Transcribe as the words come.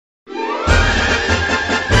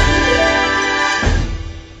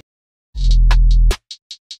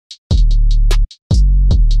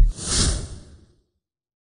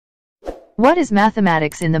What is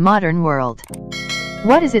mathematics in the modern world?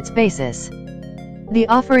 What is its basis? The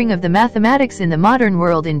offering of the mathematics in the modern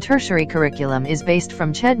world in tertiary curriculum is based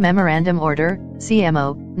from CHED Memorandum Order,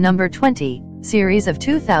 CMO, number 20, series of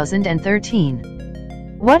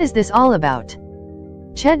 2013. What is this all about?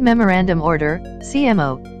 CHED Memorandum Order,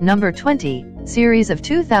 CMO, number 20, series of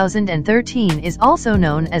 2013 is also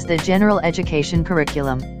known as the General Education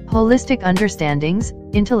Curriculum, Holistic Understandings,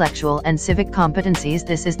 Intellectual and Civic Competencies.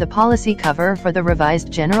 This is the policy cover for the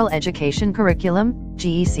revised General Education Curriculum,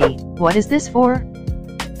 GEC. What is this for?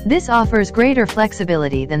 This offers greater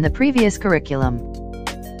flexibility than the previous curriculum.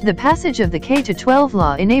 The passage of the K-12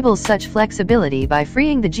 law enables such flexibility by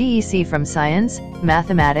freeing the GEC from science,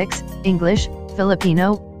 mathematics, English,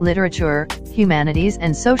 Filipino, literature, humanities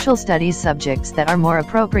and social studies subjects that are more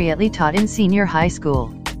appropriately taught in senior high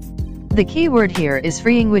school. The key word here is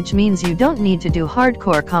freeing, which means you don't need to do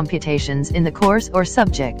hardcore computations in the course or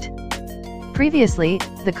subject. Previously,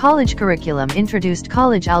 the college curriculum introduced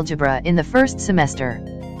college algebra in the first semester.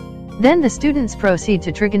 Then the students proceed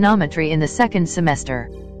to trigonometry in the second semester.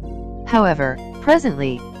 However,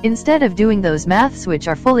 presently, instead of doing those maths which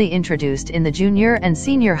are fully introduced in the junior and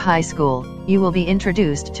senior high school, you will be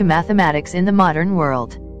introduced to mathematics in the modern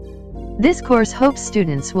world. This course hopes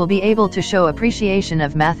students will be able to show appreciation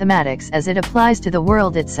of mathematics as it applies to the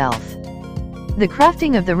world itself. The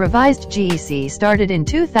crafting of the revised GEC started in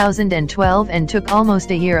 2012 and took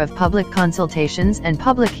almost a year of public consultations and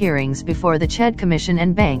public hearings before the CHED Commission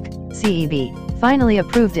and Bank, CEB, finally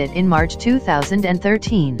approved it in March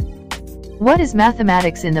 2013. What is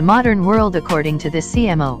mathematics in the modern world according to this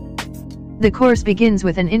CMO? The course begins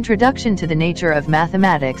with an introduction to the nature of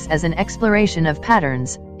mathematics as an exploration of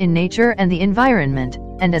patterns in nature and the environment,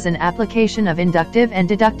 and as an application of inductive and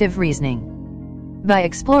deductive reasoning. By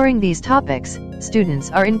exploring these topics, students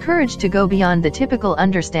are encouraged to go beyond the typical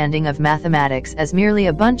understanding of mathematics as merely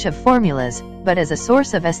a bunch of formulas, but as a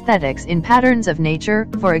source of aesthetics in patterns of nature,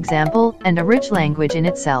 for example, and a rich language in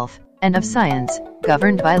itself, and of science,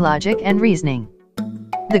 governed by logic and reasoning.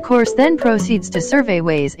 The course then proceeds to survey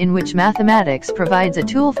ways in which mathematics provides a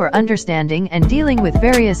tool for understanding and dealing with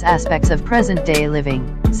various aspects of present-day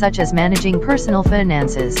living, such as managing personal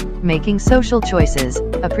finances, making social choices,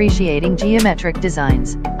 appreciating geometric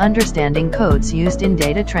designs, understanding codes used in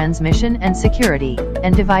data transmission and security,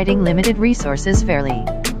 and dividing limited resources fairly.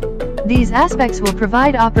 These aspects will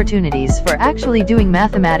provide opportunities for actually doing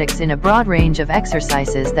mathematics in a broad range of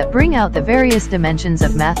exercises that bring out the various dimensions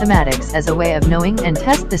of mathematics as a way of knowing and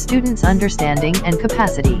test the student's understanding and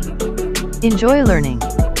capacity. Enjoy learning.